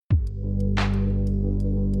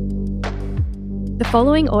The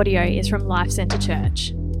following audio is from Life Centre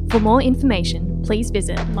Church. For more information, please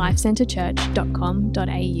visit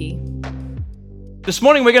lifecentrechurch.com.au. This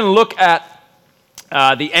morning we're going to look at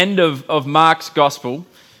the end of Mark's Gospel.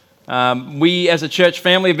 We as a church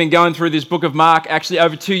family have been going through this book of Mark actually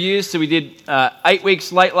over 2 years. So we did 8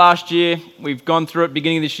 weeks late last year. We've gone through it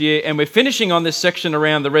beginning of this year. And we're finishing on this section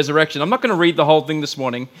around the resurrection. I'm not going to read the whole thing this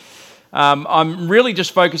morning. I'm really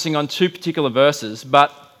just focusing on two particular verses.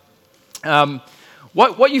 But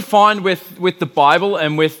what you find with the Bible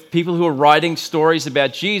and with people who are writing stories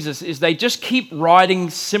about Jesus is they just keep writing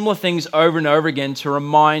similar things over and over again to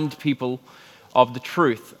remind people of the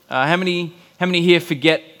truth. How many here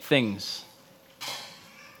forget things?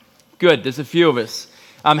 Good, there's a few of us.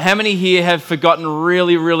 How many here have forgotten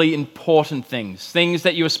really, really important things? Things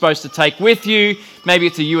that you were supposed to take with you. Maybe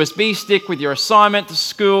it's a USB stick with your assignment to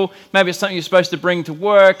school. Maybe it's something you're supposed to bring to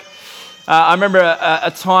work. I remember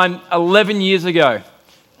a time 11 years ago,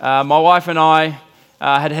 my wife and I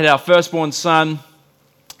had our firstborn son,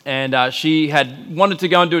 and she had wanted to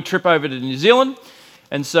go and do a trip over to New Zealand.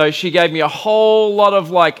 And so she gave me a whole lot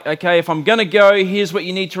of okay, if I'm going to go, here's what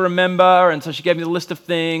you need to remember. And so she gave me the list of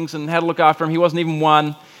things and how to look after him. He wasn't even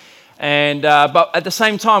one. And but at the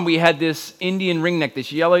same time, we had this Indian ringneck,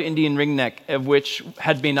 this yellow Indian ringneck, of which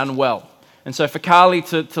had been unwell. And so for Carly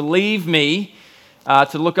to leave me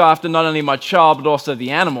to look after not only my child, but also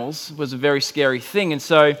the animals was a very scary thing. And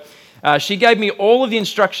so she gave me all of the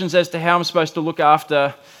instructions as to how I'm supposed to look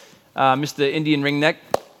after Mr. Indian ringneck.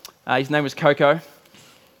 His name was Coco.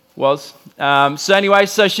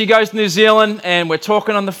 So she goes to New Zealand, and we're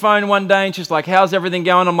talking on the phone one day, and she's like, how's everything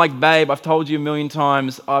going? I'm like, babe, I've told you a million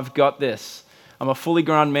times, I've got this. I'm a fully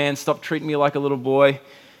grown man. Stop treating me like a little boy.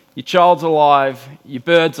 Your child's alive. Your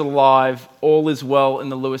bird's alive. All is well in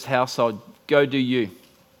the Lewis household. Go do you.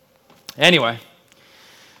 Anyway,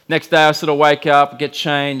 next day I sort of wake up, get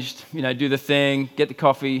changed, do the thing, get the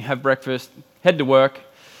coffee, have breakfast, head to work.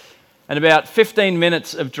 And about 15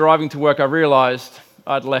 minutes of driving to work, I realized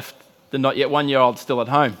I'd left the not yet 1-year-old still at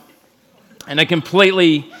home. And I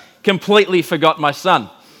completely forgot my son.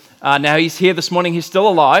 Now he's here this morning, he's still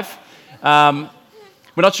alive. We're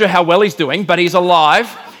not sure how well he's doing, but he's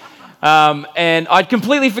alive. And I'd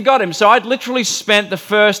completely forgot him. So I'd literally spent the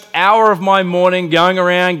first hour of my morning going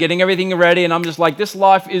around, getting everything ready, and I'm just like, this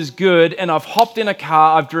life is good. And I've hopped in a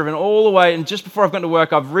car, I've driven all the way, and just before I've gone to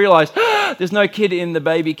work, I've realized there's no kid in the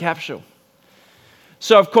baby capsule.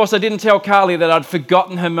 So, of course, I didn't tell Carly that I'd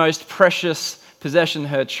forgotten her most precious possession,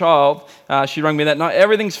 her child. She rang me that night,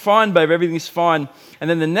 everything's fine, babe, everything's fine. And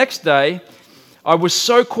then the next day, I was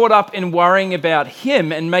so caught up in worrying about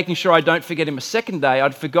him and making sure I don't forget him a second day,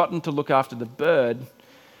 I'd forgotten to look after the bird,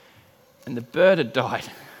 and the bird had died.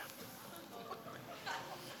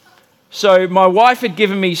 So my wife had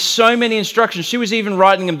given me so many instructions, she was even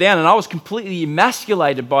writing them down, and I was completely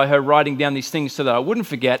emasculated by her writing down these things so that I wouldn't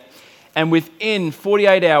forget. And within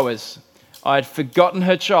 48 hours, I had forgotten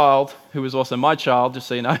her child, who was also my child, just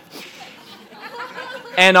so you know,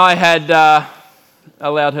 and I had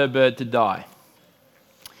allowed her bird to die.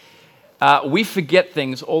 We forget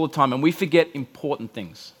things all the time, and we forget important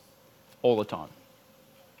things all the time.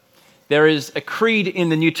 There is a creed in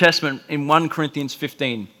the New Testament in 1 Corinthians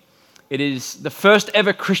 15. It is the first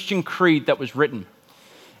ever Christian creed that was written.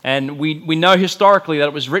 And we know historically that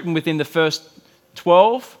it was written within the first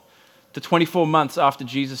 12 to 24 months after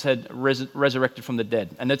Jesus had resurrected from the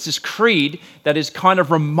dead. And it's this creed that is kind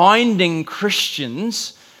of reminding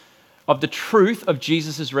Christians of the truth of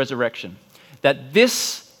Jesus' resurrection. That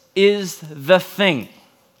this is the thing.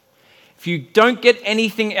 If you don't get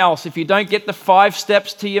anything else, if you don't get the 5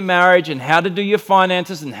 steps to your marriage and how to do your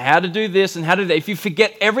finances and how to do this and how to do that, if you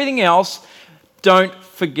forget everything else, don't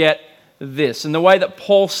forget this. And the way that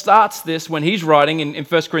Paul starts this when he's writing in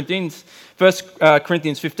 1 Corinthians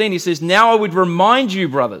 15, he says, now I would remind you,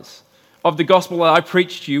 brothers, of the gospel that I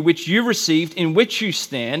preached to you, which you received, in which you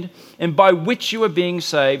stand, and by which you are being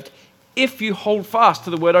saved, if you hold fast to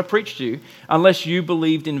the word I preached to you, unless you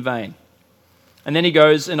believed in vain. And then he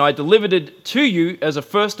goes, and I delivered it to you as of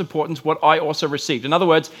first importance what I also received. In other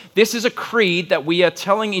words, this is a creed that we are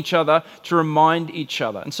telling each other to remind each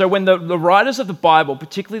other. And so when the writers of the Bible,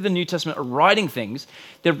 particularly the New Testament, are writing things,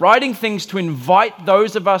 they're writing things to invite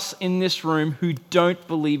those of us in this room who don't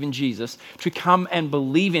believe in Jesus to come and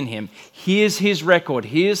believe in him. Here's his record.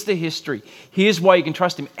 Here's the history. Here's why you can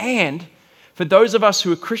trust him. And for those of us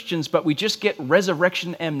who are Christians, but we just get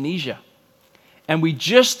resurrection amnesia. And we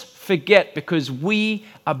just forget because we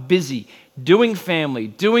are busy doing family,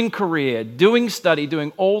 doing career, doing study,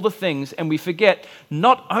 doing all the things, and we forget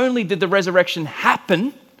not only did the resurrection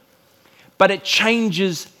happen, but it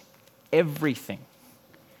changes everything.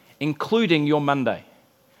 including your Monday.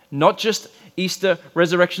 Not just Easter,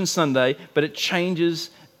 Resurrection Sunday, but it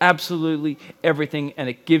changes absolutely everything, and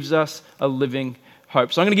it gives us a living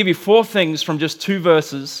hope. So I'm going to give you 4 things from just 2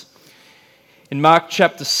 verses in Mark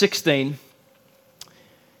chapter 16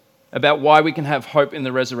 about why we can have hope in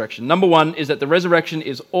the resurrection. Number 1 is that the resurrection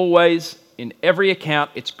is always, in every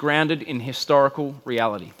account, it's grounded in historical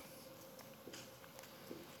reality.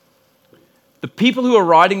 The people who are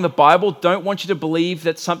writing the Bible don't want you to believe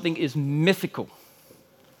that something is mythical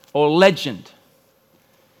or legend.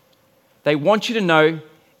 They want you to know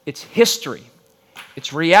it's history,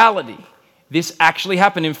 it's reality. This actually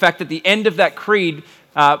happened. In fact, at the end of that creed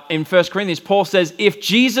in 1 Corinthians, Paul says, if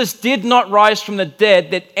Jesus did not rise from the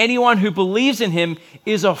dead, that anyone who believes in him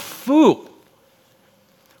is a fool.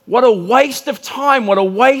 What a waste of time, what a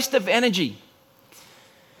waste of energy.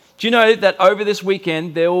 Do you know that over this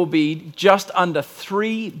weekend there will be just under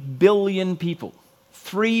 3 billion people,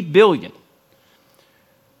 3 billion,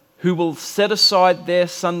 who will set aside their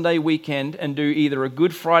Sunday weekend and do either a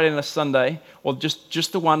Good Friday and a Sunday, or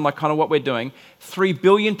just the one, like kind of what we're doing. 3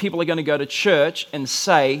 billion people are going to go to church and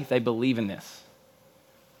say they believe in this.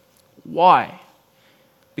 Why?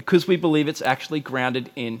 Because we believe it's actually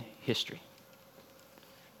grounded in history.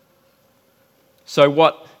 So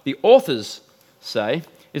what the authors say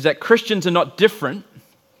is that Christians are not different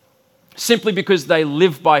simply because they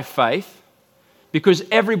live by faith, because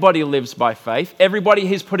everybody lives by faith.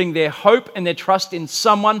 Everybody is putting their hope and their trust in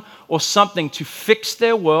someone or something to fix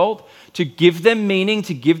their world, to give them meaning,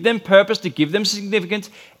 to give them purpose, to give them significance.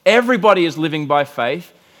 Everybody is living by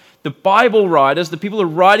faith. The Bible writers, the people who are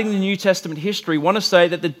writing the New Testament history, want to say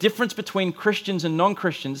that the difference between Christians and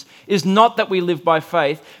non-Christians is not that we live by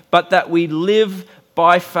faith, but that we live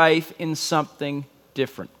by faith in something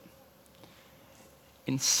different.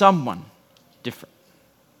 In someone different.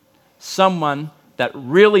 Someone that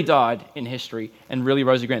really died in history and really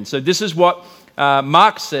rose again. So this is what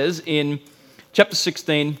Mark says in chapter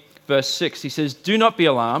 16, verse 6. He says, do not be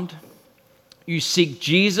alarmed. You seek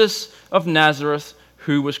Jesus of Nazareth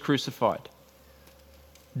who was crucified.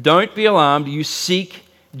 Don't be alarmed. You seek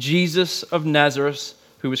Jesus of Nazareth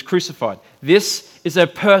who was crucified. This is a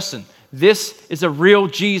person. This is a real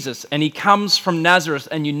Jesus, and he comes from Nazareth,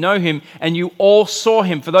 and you know him, and you all saw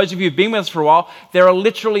him. For those of you who've been with us for a while, there are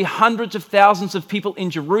literally hundreds of thousands of people in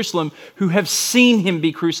Jerusalem who have seen him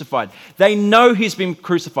be crucified. They know he's been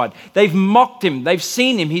crucified. They've mocked him. They've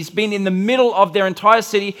seen him. He's been in the middle of their entire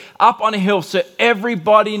city, up on a hill, so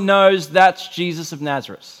everybody knows that's Jesus of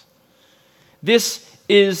Nazareth. This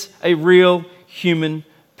is a real human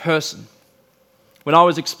person. When I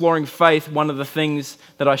was exploring faith, one of the things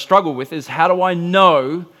that I struggle with is, how do I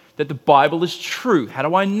know that the Bible is true? How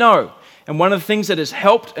do I know? And one of the things that has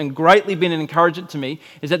helped and greatly been an encouragement to me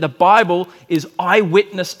is that the Bible is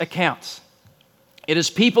eyewitness accounts. It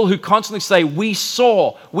is people who constantly say, we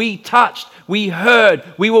saw, we touched, we heard,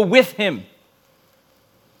 we were with him.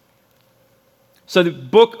 So the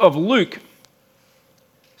book of Luke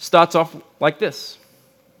starts off like this.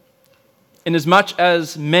 Inasmuch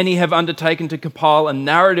as many have undertaken to compile a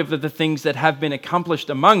narrative of the things that have been accomplished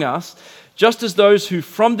among us, just as those who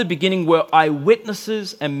from the beginning were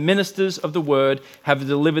eyewitnesses and ministers of the word have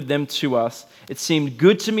delivered them to us, it seemed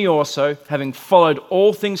good to me also, having followed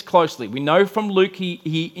all things closely. We know from Luke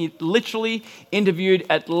he literally interviewed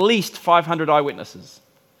at least 500 eyewitnesses.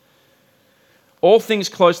 All things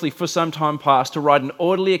closely for some time past, to write an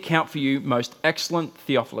orderly account for you, most excellent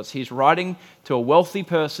Theophilus. He's writing to a wealthy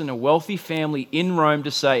person, a wealthy family in Rome to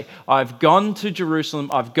say, I've gone to Jerusalem,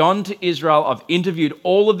 I've gone to Israel, I've interviewed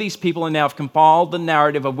all of these people, and now I've compiled the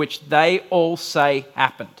narrative of which they all say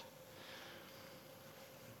happened.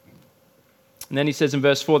 And then he says in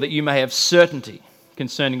verse 4 that you may have certainty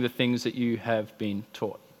concerning the things that you have been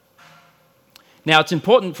taught. Now it's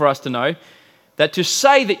important for us to know that to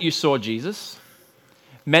say that you saw Jesus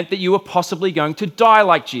meant that you were possibly going to die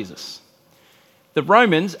like Jesus. The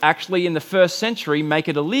Romans actually in the first century make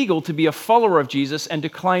it illegal to be a follower of Jesus and to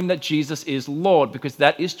claim that Jesus is Lord, because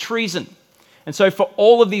that is treason. And so for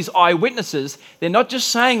all of these eyewitnesses, they're not just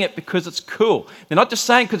saying it because it's cool. They're not just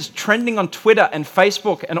saying because it's trending on Twitter and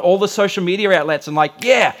Facebook and all the social media outlets and like,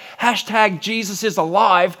 yeah, hashtag Jesus is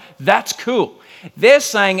alive, that's cool. They're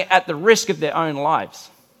saying it at the risk of their own lives.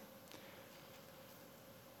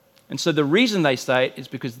 And so the reason they say it is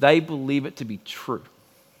because they believe it to be true.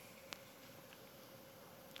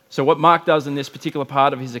 So what Mark does in this particular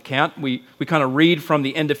part of his account, we kind of read from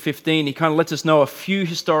the end of 15. He kind of lets us know a few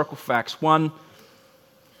historical facts. One,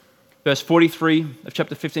 verse 43 of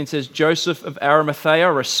chapter 15 says, Joseph of Arimathea,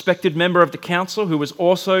 a respected member of the council, who was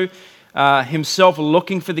also himself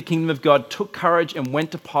looking for the kingdom of God, took courage and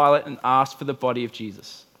went to Pilate and asked for the body of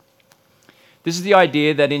Jesus. This is the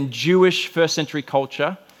idea that in Jewish first century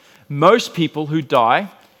culture, most people who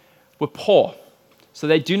die were poor. So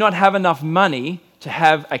they do not have enough money to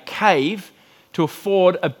have a cave to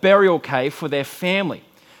afford a burial cave for their family.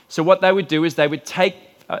 So what they would do is they would take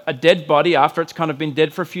a dead body after it's kind of been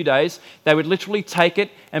dead for a few days. They would literally take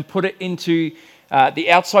it and put it into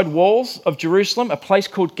the outside walls of Jerusalem, a place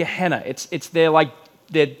called Gehenna. It's their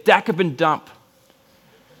Jacobin dump.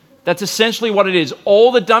 That's essentially what it is.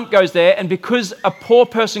 All the dump goes there, and because a poor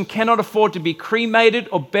person cannot afford to be cremated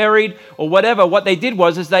or buried or whatever, what they did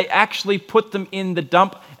was they actually put them in the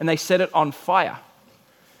dump and they set it on fire.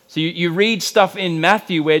 So you read stuff in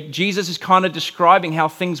Matthew where Jesus is kind of describing how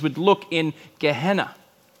things would look in Gehenna.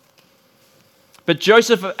 But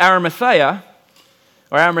Joseph of Arimathea,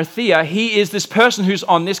 he is this person who's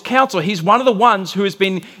on this council. He's one of the ones who has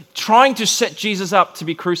been trying to set Jesus up to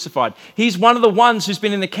be crucified. He's one of the ones who's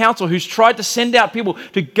been in the council who's tried to send out people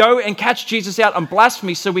to go and catch Jesus out on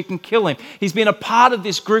blasphemy so we can kill him. He's been a part of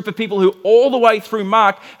this group of people who all the way through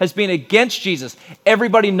Mark has been against Jesus.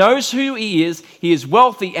 Everybody knows who he is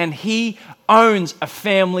wealthy, and he owns a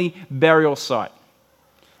family burial site.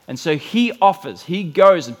 And so he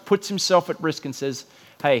goes and puts himself at risk and says,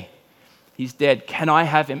 hey, he's dead. Can I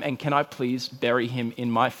have him, and can I please bury him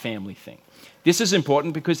in my family thing? This is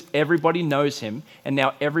important because everybody knows him, and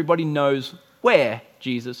now everybody knows where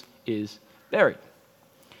Jesus is buried.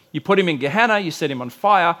 You put him in Gehenna, you set him on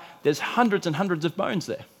fire, there's hundreds and hundreds of bones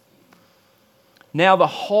there. Now the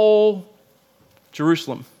whole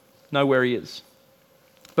Jerusalem know where he is.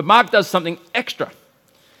 But Mark does something extra.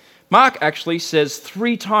 Mark actually says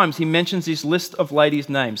 3 times he mentions this list of ladies'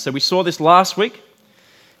 names. So we saw this last week.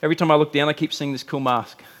 Every time I look down, I keep seeing this cool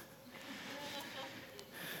mask.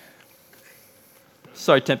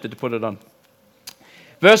 So tempted to put it on.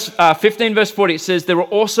 Verse 15, verse 40, it says, there were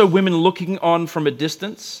also women looking on from a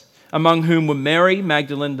distance, among whom were Mary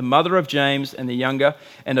Magdalene, the mother of James and the younger,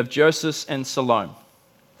 and of Joseph and Salome.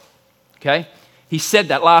 Okay? He said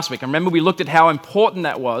that last week. I remember we looked at how important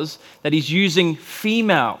that was, that he's using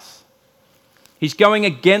females. He's going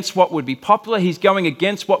against what would be popular. He's going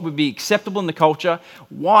against what would be acceptable in the culture.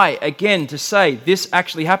 Why? Again, to say this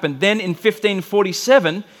actually happened. Then in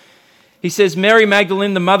 1547, he says, Mary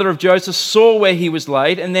Magdalene, the mother of Joseph, saw where he was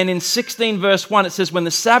laid. And then in 16 verse 1, it says, when the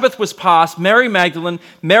Sabbath was passed, Mary Magdalene,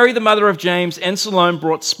 Mary the mother of James, and Salome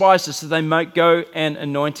brought spices so they might go and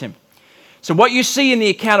anoint him. So what you see in the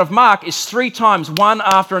account of Mark is 3 times, one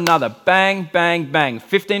after another. Bang, bang, bang.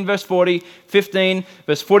 15 verse 40, 15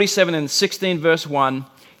 verse 47, and 16 verse 1.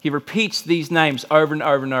 He repeats these names over and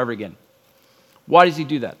over and over again. Why does he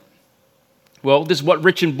do that? Well, this is what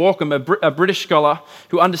Richard Borkham, a British scholar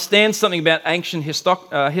who understands something about ancient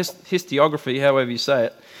historiography, however you say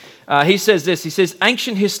it, he says this. He says,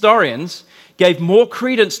 ancient historians gave more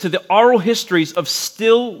credence to the oral histories of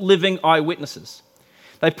still living eyewitnesses.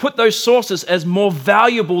 They put those sources as more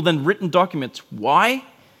valuable than written documents. Why?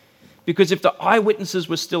 Because if the eyewitnesses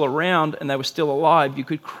were still around and they were still alive, you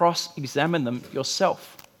could cross-examine them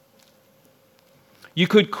yourself. You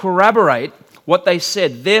could corroborate what they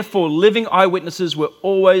said. Therefore, living eyewitnesses were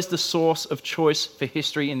always the source of choice for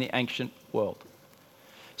history in the ancient world.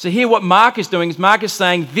 So here what Mark is doing is Mark is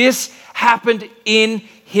saying this happened in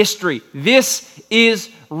history. This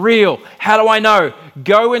is real. How do I know?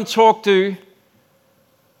 Go and talk to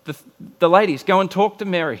the ladies. Go and talk to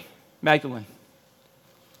Mary Magdalene.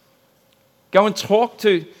 Go and talk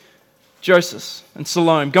to Joseph and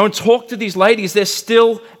Salome. Go and talk to these ladies. They're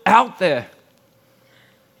still out there.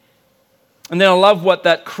 And then I love what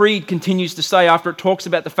that creed continues to say after it talks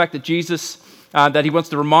about the fact that Jesus, that he wants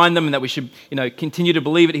to remind them and that we should continue to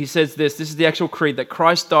believe it. He says this is the actual creed, that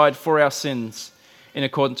Christ died for our sins in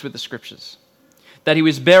accordance with the Scriptures. That he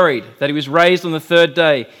was buried, that he was raised on the 3rd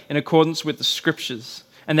day in accordance with the Scriptures.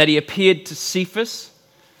 And that he appeared to Cephas,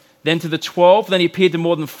 then to the 12, then he appeared to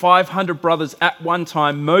more than 500 brothers at one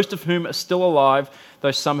time, most of whom are still alive,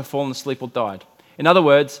 though some have fallen asleep or died. In other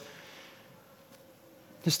words,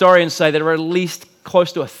 historians say there are at least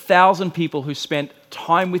close to 1,000 people who spent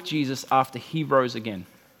time with Jesus after he rose again.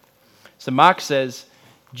 So Mark says,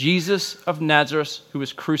 Jesus of Nazareth, who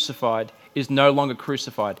was crucified, is no longer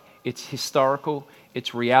crucified. It's historical,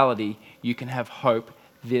 it's reality. You can have hope.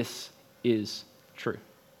 This is true.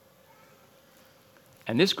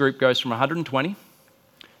 And this group goes from 120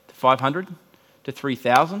 to 500 to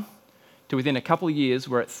 3,000 to within a couple of years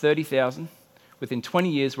we're at 30,000. Within 20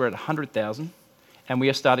 years we're at 100,000, and we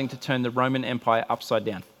are starting to turn the Roman Empire upside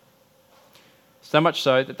down. So much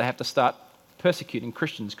so that they have to start persecuting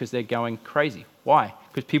Christians because they're going crazy. Why?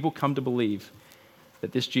 Because people come to believe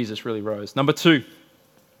that this Jesus really rose. Number 2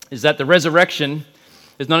 is that the resurrection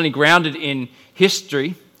is not only grounded in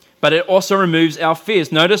history, but it also removes our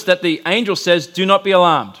fears. Notice that the angel says, do not be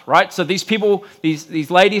alarmed, right? So these people,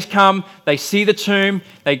 these ladies come, they see the tomb,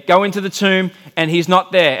 they go into the tomb, and he's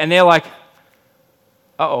not there. And they're like,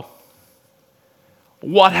 uh-oh.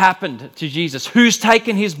 What happened to Jesus? Who's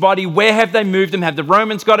taken his body? Where have they moved him? Have the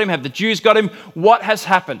Romans got him? Have the Jews got him? What has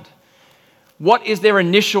happened? What is their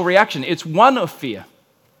initial reaction? It's one of fear.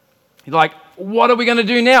 You're like, what are we going to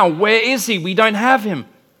do now? Where is he? We don't have him.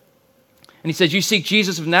 And he says, you seek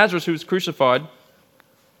Jesus of Nazareth who was crucified.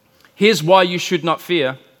 Here's why you should not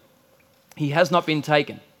fear. He has not been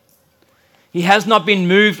taken. He has not been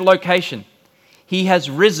moved location. He has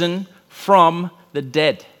risen from the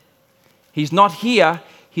dead. He's not here,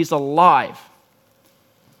 he's alive.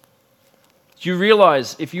 Do you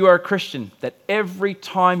realize, if you are a Christian, that every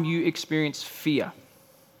time you experience fear,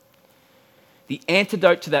 the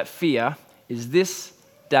antidote to that fear is this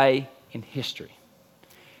day in history?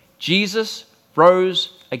 Jesus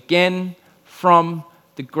rose again from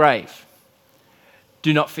the grave.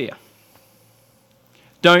 Do not fear.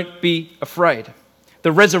 Don't be afraid.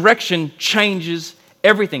 The resurrection changes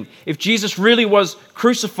everything. If Jesus really was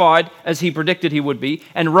crucified as he predicted he would be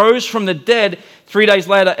and rose from the dead 3 days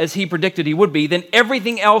later as he predicted he would be, then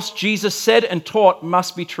everything else Jesus said and taught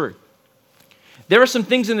must be true. There are some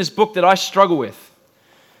things in this book that I struggle with,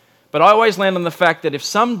 but I always land on the fact that if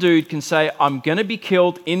some dude can say, I'm going to be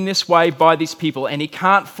killed in this way by these people, and he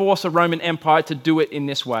can't force a Roman Empire to do it in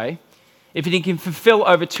this way, if he can fulfill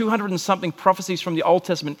over 200 and something prophecies from the Old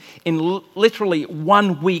Testament in literally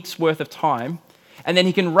 1 week's worth of time, and then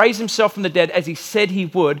he can raise himself from the dead as he said he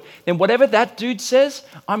would, then whatever that dude says,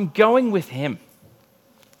 I'm going with him.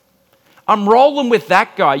 I'm rolling with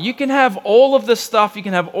that guy. You can have all of the stuff, you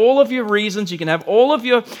can have all of your reasons, you can have all of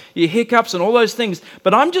your hiccups and all those things,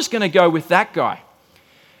 but I'm just going to go with that guy.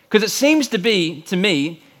 Because it seems to be, to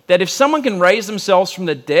me, that if someone can raise themselves from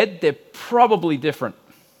the dead, they're probably different.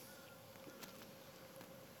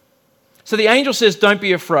 So the angel says, don't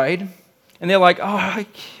be afraid. And they're like, oh,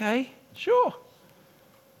 okay, sure.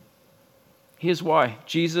 Here's why.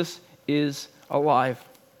 Jesus is alive.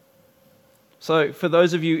 So for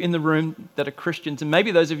those of you in the room that are Christians, and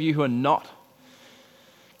maybe those of you who are not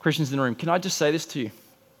Christians in the room, can I just say this to you?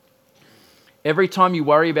 Every time you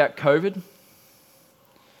worry about COVID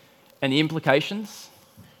and the implications,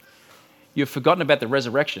 you've forgotten about the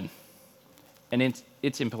resurrection and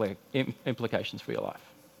its implications for your life.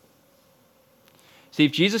 See,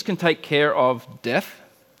 if Jesus can take care of death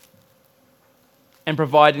and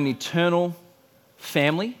provide an eternal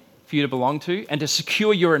family for you to belong to and to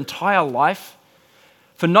secure your entire life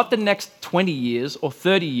for not the next 20 years or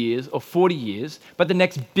 30 years or 40 years, but the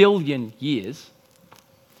next billion years,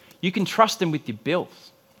 you can trust him with your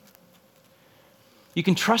bills. You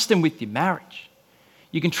can trust him with your marriage.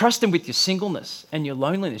 You can trust him with your singleness and your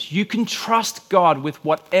loneliness. You can trust God with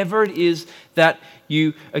whatever it is that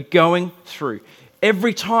you are going through.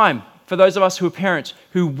 Every time, for those of us who are parents,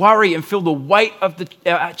 who worry and feel the weight of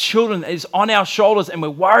our children is on our shoulders and we're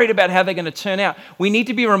worried about how they're going to turn out, we need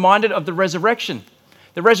to be reminded of the resurrection.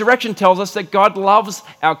 The resurrection tells us that God loves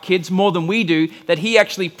our kids more than we do, that he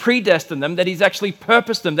actually predestined them, that he's actually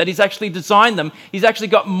purposed them, that he's actually designed them. He's actually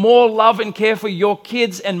got more love and care for your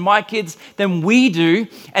kids and my kids than we do,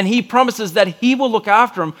 and he promises that he will look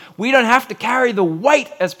after them. We don't have to carry the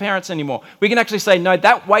weight as parents anymore. We can actually say, no,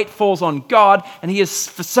 that weight falls on God, and he has,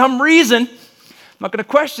 for some reason, I'm not going to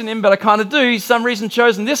question him, but I kind of do, he's some reason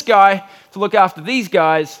chosen this guy to look after these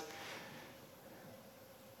guys.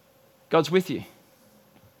 God's with you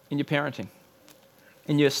in your parenting,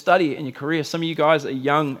 in your study, in your career. Some of you guys are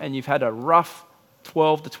young and you've had a rough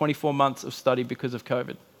 12 to 24 months of study because of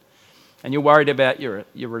COVID. And you're worried about your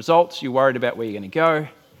results, you're worried about where you're going to go.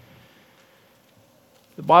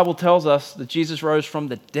 The Bible tells us that Jesus rose from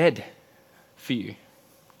the dead for you.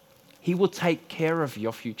 He will take care of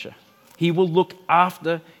your future. He will look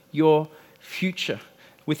after your future.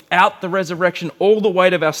 Without the resurrection, all the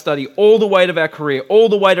weight of our study, all the weight of our career, all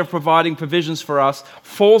the weight of providing provisions for us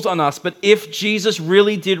falls on us. But if Jesus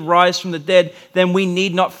really did rise from the dead, then we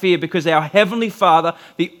need not fear, because our Heavenly Father,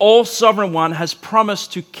 the all-sovereign one, has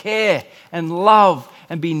promised to care and love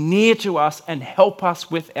and be near to us and help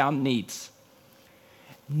us with our needs.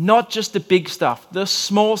 Not just the big stuff, the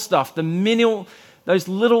small stuff, the menial, those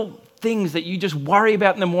little things that you just worry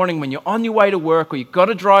about in the morning when you're on your way to work or you've got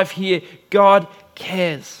to drive here. God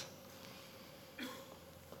cares.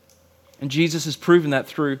 And Jesus has proven that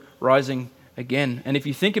through rising again. And if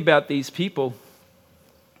you think about these people,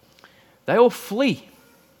 they all flee.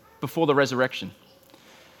 before the resurrection.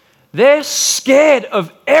 They're scared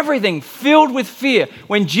of everything, filled with fear.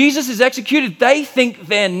 When Jesus is executed, they think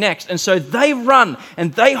they're next. And so they run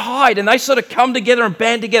and they hide and they sort of come together and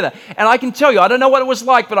band together. And I can tell you, I don't know what it was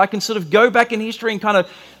like, but I can sort of go back in history and kind of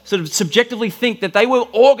sort of subjectively think that they were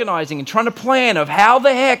organizing and trying to plan of how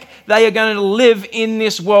the heck they are going to live in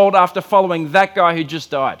this world after following that guy who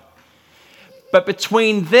just died. But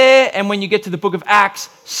between there and when you get to the book of Acts,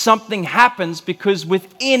 something happens, because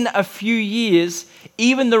within a few years,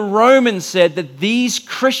 even the Romans said that these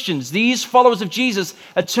Christians, these followers of Jesus,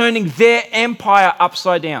 are turning their empire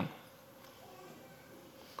upside down.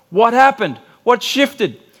 What happened? What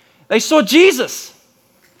shifted? They saw Jesus,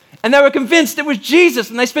 and they were convinced it was Jesus,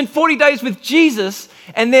 and they spent 40 days with Jesus,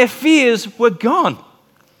 and their fears were gone.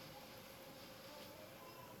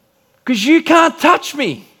 Because you can't touch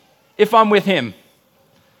me if I'm with him.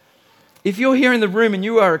 If you're here in the room and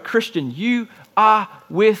you are a Christian, you are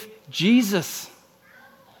with Jesus.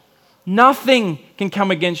 Nothing can come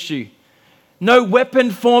against you. No weapon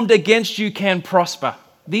formed against you can prosper.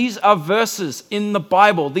 These are verses in the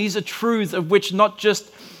Bible. These are truths of which not just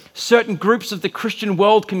certain groups of the Christian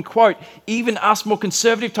world can quote. Even us more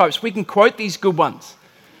conservative types, we can quote these good ones.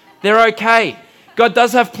 They're okay. God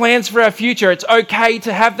does have plans for our future. It's okay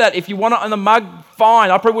to have that. If you want it on the mug,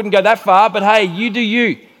 fine. I probably wouldn't go that far, but hey, you do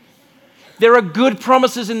you. There are good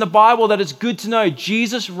promises in the Bible that it's good to know.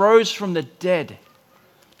 Jesus rose from the dead.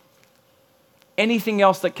 Anything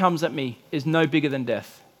else that comes at me is no bigger than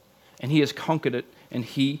death. And he has conquered it, and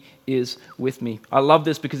he is with me. I love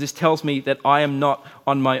this because this tells me that I am not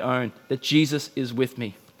on my own, that Jesus is with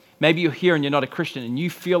me. Maybe you're here and you're not a Christian, and you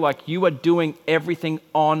feel like you are doing everything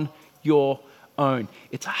on your own.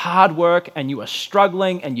 It's hard work, and you are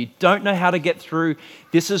struggling, and you don't know how to get through.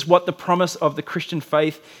 This is what the promise of the Christian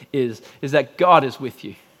faith is that God is with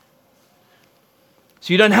you.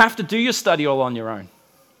 So you don't have to do your study all on your own.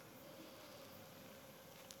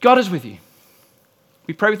 God is with you.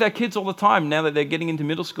 We pray with our kids all the time now that they're getting into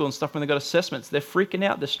middle school and stuff when they've got assessments. They're freaking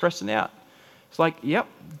out. They're stressing out. It's like, yep,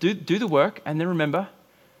 do the work, and then remember,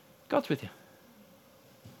 God's with you.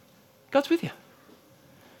 God's with you.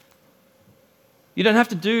 You don't have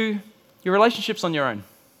to do your relationships on your own.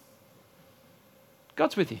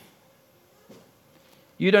 God's with you.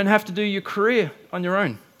 You don't have to do your career on your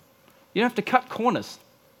own. You don't have to cut corners.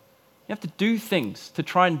 You have to do things to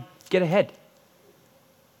try and get ahead.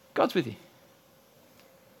 God's with you.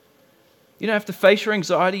 You don't have to face your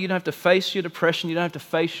anxiety. You don't have to face your depression. You don't have to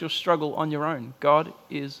face your struggle on your own. God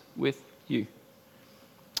is with you.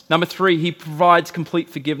 Number 3, he provides complete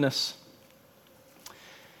forgiveness.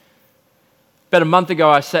 About a month ago,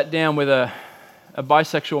 I sat down with a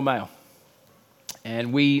bisexual male,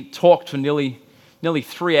 and we talked for nearly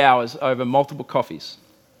 3 hours over multiple coffees.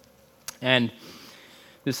 And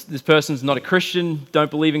this person's not a Christian, don't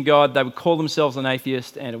believe in God. They would call themselves an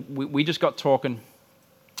atheist, and we just got talking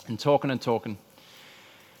and talking and talking.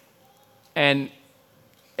 And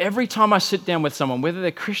every time I sit down with someone, whether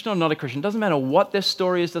they're Christian or not a Christian, doesn't matter what their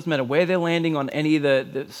story is, doesn't matter where they're landing on any of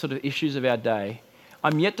the sort of issues of our day,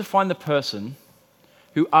 I'm yet to find the person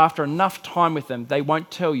who, after enough time with them, they won't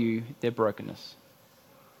tell you their brokenness.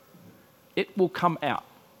 It will come out.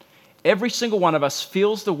 Every single one of us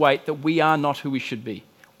feels the weight that we are not who we should be.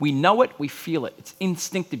 We know it, we feel it. It's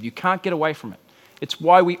instinctive. You can't get away from it. It's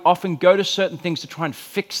why we often go to certain things to try and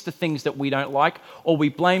fix the things that we don't like, or we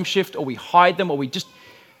blame shift, or we hide them, or we just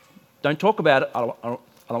don't talk about it. I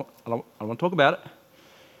don't want to talk about it.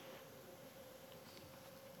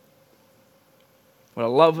 What I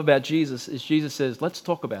love about Jesus is Jesus says, let's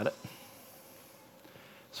talk about it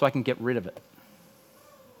so I can get rid of it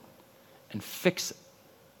and fix it.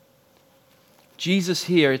 Jesus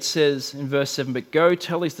here, it says in verse 7, but go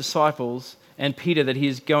tell his disciples and Peter that he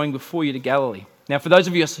is going before you to Galilee. Now, for those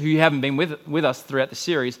of you who haven't been with us throughout the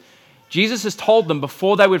series, Jesus has told them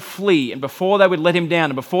before they would flee and before they would let him down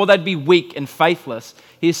and before they'd be weak and faithless,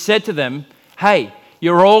 he has said to them, hey,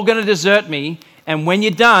 you're all going to desert me, and when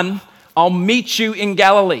you're done, I'll meet you in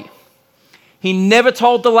Galilee. He never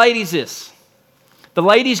told the ladies this. The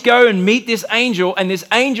ladies go and meet this angel, and this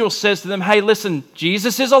angel says to them, hey, listen,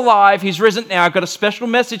 Jesus is alive. He's risen now. I've got a special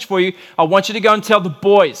message for you. I want you to go and tell the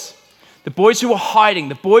boys who are hiding,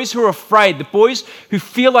 the boys who are afraid, the boys who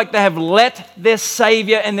feel like they have let their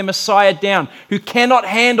Savior and their Messiah down, who cannot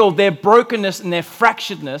handle their brokenness and their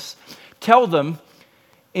fracturedness. Tell them,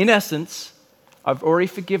 in essence, I've already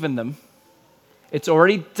forgiven them. It's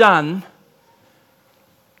already done.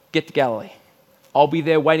 Get to Galilee. I'll be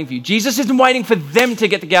there waiting for you. Jesus isn't waiting for them to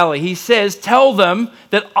get to Galilee. He says, tell them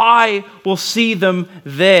that I will see them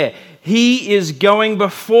there. He is going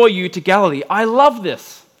before you to Galilee. I love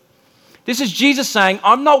this. This is Jesus saying,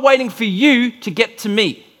 I'm not waiting for you to get to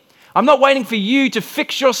me. I'm not waiting for you to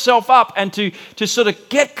fix yourself up and to sort of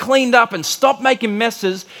get cleaned up and stop making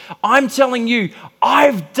messes. I'm telling you,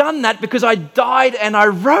 I've done that because I died and I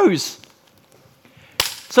rose.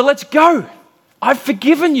 So let's go. I've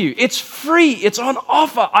forgiven you. It's free. It's on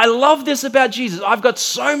offer. I love this about Jesus. I've got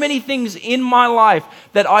so many things in my life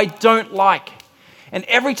that I don't like. And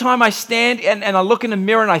every time I stand and I look in the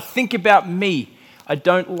mirror and I think about me, I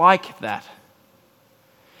don't like that.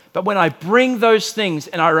 But when I bring those things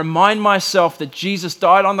and I remind myself that Jesus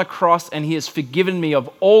died on the cross and he has forgiven me of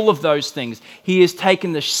all of those things, he has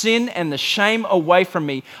taken the sin and the shame away from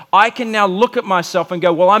me, I can now look at myself and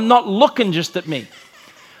go, well, I'm not looking just at me.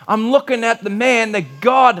 I'm looking at the man that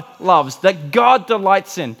God loves, that God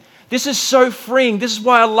delights in. This is so freeing. This is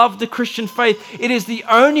why I love the Christian faith. It is the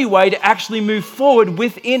only way to actually move forward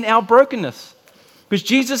within our brokenness. Because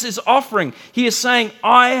Jesus is offering, he is saying,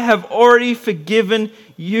 I have already forgiven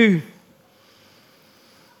you.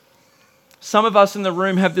 Some of us in the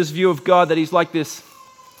room have this view of God that he's like this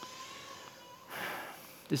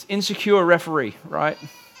insecure referee, right?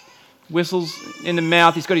 Whistles in the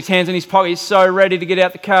mouth, he's got his hands in his pocket, he's so ready to get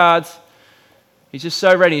out the cards. He's just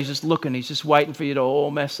so ready, he's just looking, he's just waiting for you to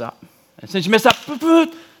all mess up. And since you mess up,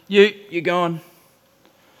 you're gone.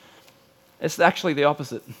 It's actually the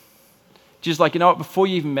opposite. Just like, you know what, before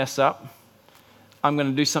you even mess up, I'm going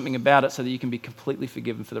to do something about it so that you can be completely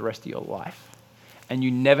forgiven for the rest of your life. And you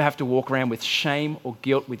never have to walk around with shame or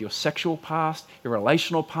guilt with your sexual past, your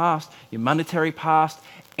relational past, your monetary past,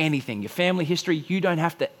 anything, your family history. You don't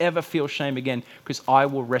have to ever feel shame again because I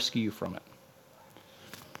will rescue you from it.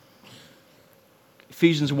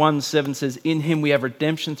 Ephesians 1:7 says, in him we have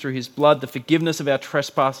redemption through his blood, the forgiveness of our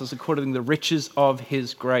trespasses according to the riches of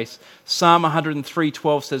his grace. Psalm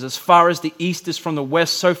 103:12 says, as far as the east is from the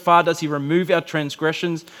west, so far does he remove our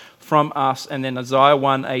transgressions from us. And then Isaiah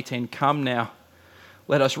 1:18, come now,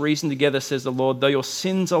 let us reason together, says the Lord. Though your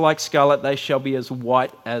sins are like scarlet, they shall be as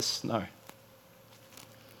white as snow.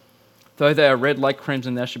 Though they are red like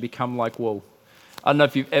crimson, they shall become like wool. I don't know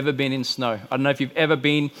if you've ever been in snow. I don't know if you've ever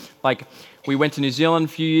been, like, we went to New Zealand a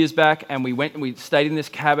few years back and we stayed in this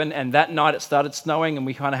cabin, and that night it started snowing and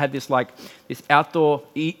we kind of had this outdoor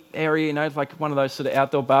eat area, you know, like one of those sort of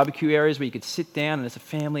outdoor barbecue areas where you could sit down and as a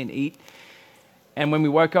family and eat. And when we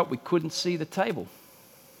woke up, we couldn't see the table.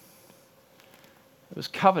 It was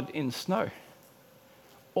covered in snow.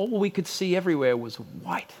 All we could see everywhere was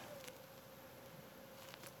white.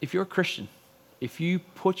 If you're a Christian, if you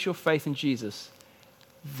put your faith in Jesus,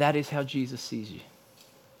 that is how Jesus sees you.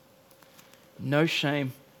 No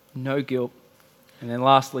shame, no guilt. And then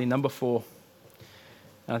lastly, number 4,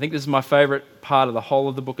 and I think this is my favorite part of the whole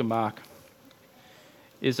of the book of Mark,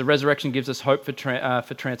 is the resurrection gives us hope for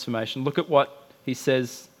transformation. Look at what he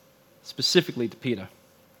says specifically to Peter.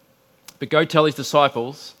 But go tell his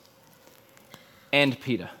disciples and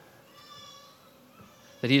Peter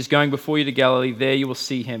that he is going before you to Galilee. There you will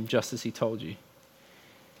see him just as he told you.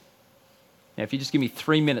 Now, if you just give me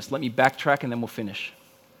 3 minutes, let me backtrack and then we'll finish.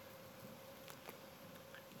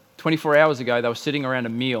 24 hours ago, they were sitting around a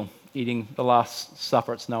meal, eating the Last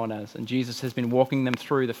Supper, it's known as. And Jesus has been walking them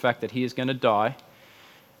through the fact that he is going to die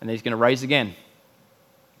and that he's going to rise again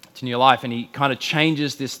to new life. And he kind of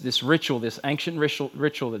changes this ritual, this ancient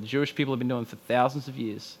ritual that the Jewish people have been doing for thousands of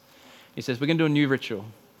years. He says, we're going to do a new ritual.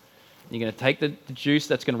 You're going to take the juice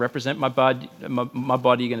that's going to represent my body. You're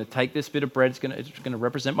going to take this bit of bread, it's going to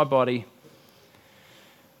represent my body.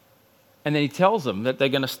 And then he tells them that they're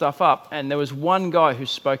going to stuff up. And there was one guy who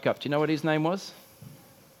spoke up. Do you know what his name was?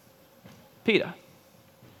 Peter.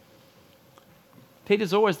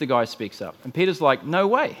 Peter's always the guy who speaks up. And Peter's like, no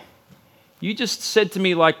way. You just said to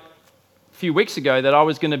me like a few weeks ago that I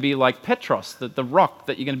was going to be like Petros, the rock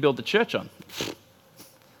that you're going to build the church on.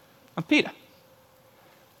 I'm Peter.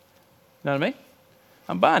 You know what I mean?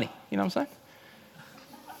 I'm Barney. You know what I'm saying?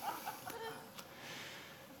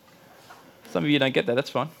 Some of you don't get that.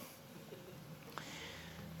 That's fine.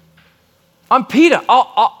 I'm Peter.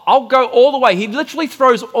 I'll go all the way. He literally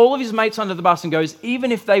throws all of his mates under the bus and goes,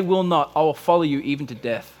 even if they will not, I will follow you even to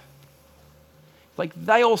death. Like,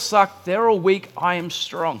 they all suck. They're all weak. I am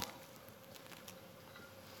strong.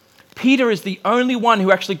 Peter is the only one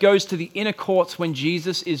who actually goes to the inner courts when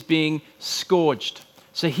Jesus is being scourged.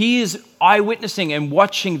 So he is eyewitnessing and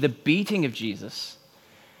watching the beating of Jesus.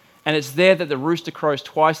 And it's there that the rooster crows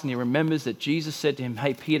twice and he remembers that Jesus said to him,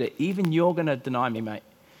 hey, Peter, even you're going to deny me, mate.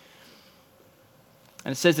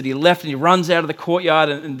 And it says that he left and he runs out of the courtyard,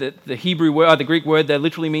 and the Hebrew word, the Greek word there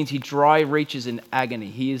literally means he dry reaches in agony.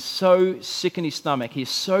 He is so sick in his stomach. He is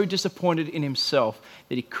so disappointed in himself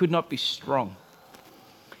that he could not be strong.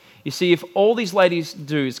 You see, if all these ladies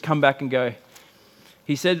do is come back and go,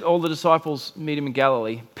 he said all the disciples meet him in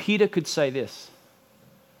Galilee, Peter could say this,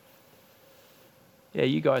 yeah,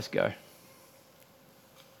 you guys go.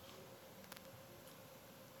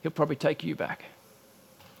 He'll probably take you back.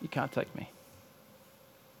 You can't take me.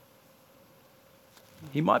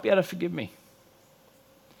 He might be able to forgive me.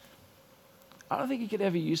 I don't think he could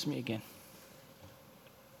ever use me again.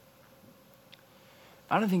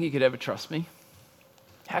 I don't think he could ever trust me.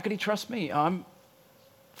 How could he trust me? I'm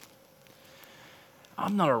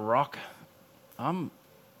not a rock. I'm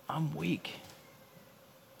weak.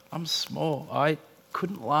 I'm small. I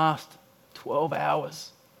couldn't last 12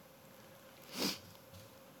 hours.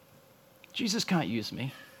 Jesus can't use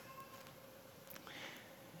me.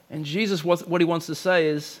 And Jesus, what he wants to say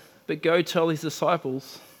is, but go tell his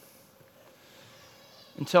disciples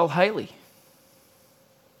and tell Haley,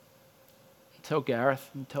 and tell Gareth,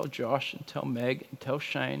 and tell Josh, and tell Meg, and tell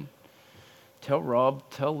Shane, tell Rob,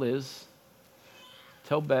 tell Liz,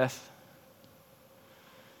 tell Beth,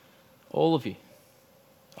 all of you.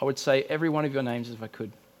 I would say every one of your names if I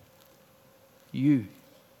could. You,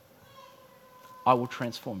 I will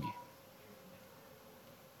transform you.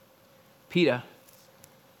 Peter,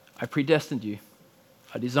 I predestined you,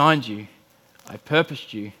 I designed you, I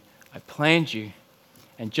purposed you, I planned you,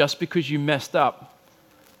 and just because you messed up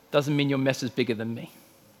doesn't mean your mess is bigger than me.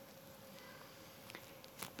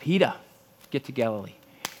 Peter, get to Galilee.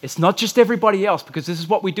 It's not just everybody else, because this is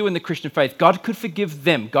what we do in the Christian faith. God could forgive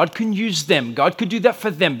them. God can use them. God could do that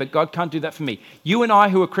for them, but God can't do that for me. You and I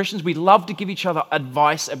who are Christians, we love to give each other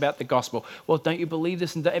advice about the gospel. Well, don't you believe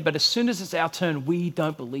this? But as soon as it's our turn, we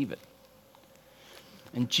don't believe it.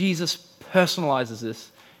 And Jesus personalizes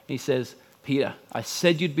this. He says, Peter, I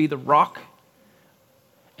said you'd be the rock,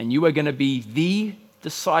 and you are going to be the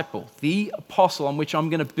disciple, the apostle on which I'm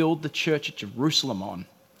going to build the church at Jerusalem on.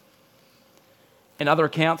 In other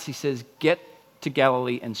accounts, he says, get to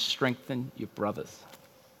Galilee and strengthen your brothers.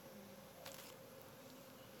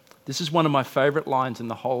 This is one of my favorite lines in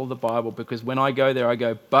the whole of the Bible, because when I go there, I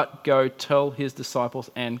go, but go tell his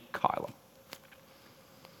disciples and Kylam.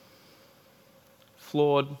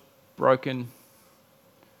 Flawed, broken,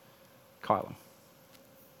 Kylam.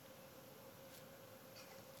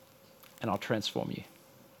 And I'll transform you.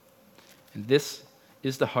 And this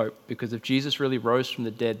is the hope, because if Jesus really rose from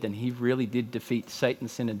the dead, then he really did defeat Satan,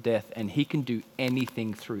 sin, and death, and he can do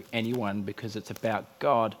anything through anyone because it's about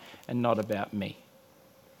God and not about me.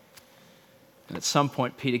 And at some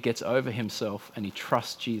point, Peter gets over himself and he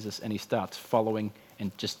trusts Jesus and he starts following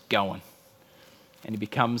and just going. And he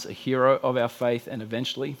becomes a hero of our faith, and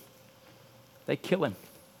eventually they kill him.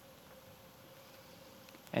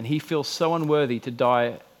 And he feels so unworthy to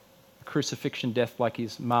die crucifixion death like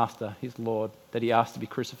his master, his Lord, that he asked to be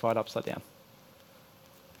crucified upside down.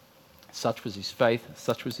 Such was his faith,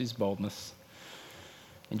 such was his boldness.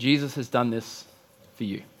 And Jesus has done this for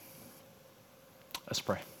you. Let's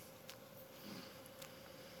pray.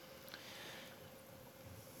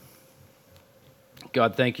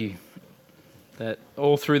 God, thank you that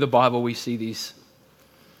all through the Bible we see these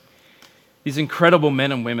incredible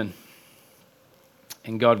men and women.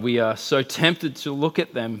 And God, we are so tempted to look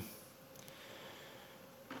at them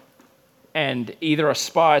and either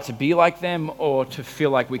aspire to be like them or to feel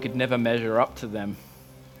like we could never measure up to them.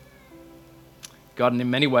 God, and in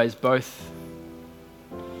many ways, both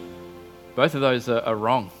of those are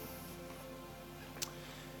wrong.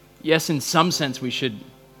 Yes, in some sense, we should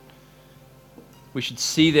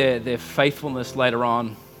see their faithfulness later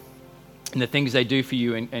on in the things they do for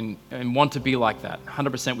you and want to be like that.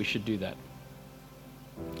 100% we should do that.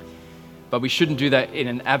 But we shouldn't do that in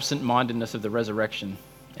an absent-mindedness of the resurrection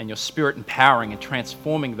and your Spirit empowering and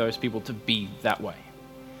transforming those people to be that way.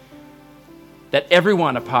 That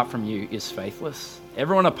everyone apart from you is faithless.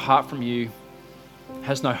 Everyone apart from you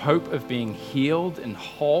has no hope of being healed and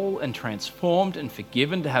whole and transformed and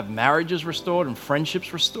forgiven, to have marriages restored and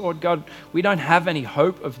friendships restored. God, we don't have any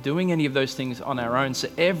hope of doing any of those things on our own. So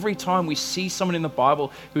every time we see someone in the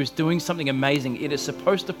Bible who is doing something amazing, it is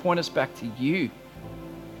supposed to point us back to you.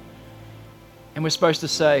 And we're supposed to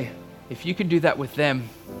say, if you can do that with them,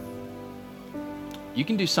 you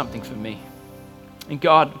can do something for me. And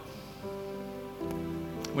God,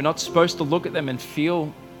 we're not supposed to look at them and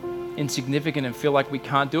feel insignificant and feel like we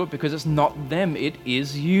can't do it, because it's not them, it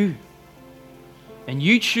is you. And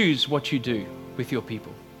you choose what you do with your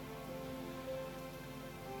people.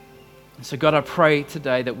 And so God, I pray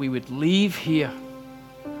today that we would leave here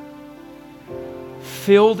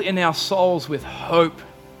filled in our souls with hope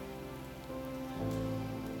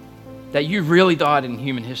that you really died in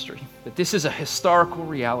human history, that this is a historical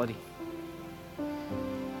reality.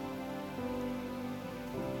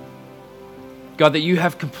 God, that you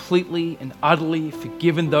have completely and utterly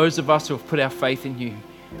forgiven those of us who have put our faith in you.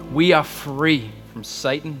 We are free from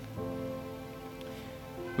Satan.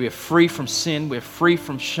 We are free from sin. We are free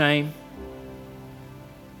from shame.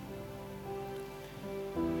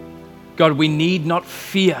 God, we need not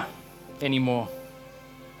fear anymore.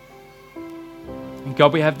 And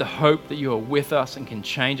God, we have the hope that you are with us and can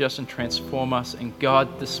change us and transform us. And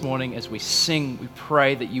God, this morning as we sing, we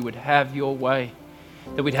pray that you would have your way,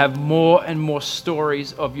 that we'd have more and more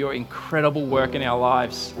stories of your incredible work in our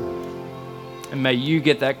lives. And may you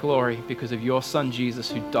get that glory because of your Son, Jesus,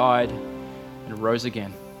 who died and rose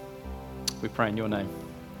again. We pray in your name.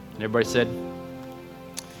 And everybody said,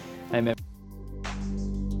 amen.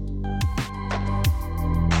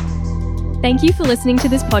 Thank you for listening to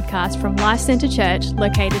this podcast from Life Centre Church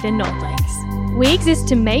located in North Lakes. We exist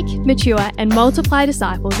to make, mature and multiply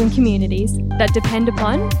disciples in communities that depend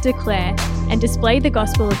upon, declare and display the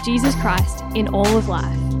gospel of Jesus Christ in all of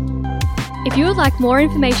life. If you would like more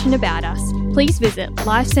information about us, please visit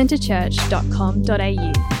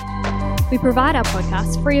lifecentrechurch.com.au. We provide our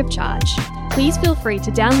podcasts free of charge. Please feel free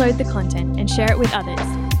to download the content and share it with others,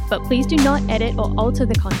 but please do not edit or alter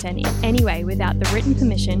the content in any way without the written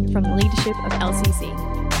permission from the leadership of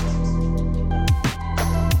LCC.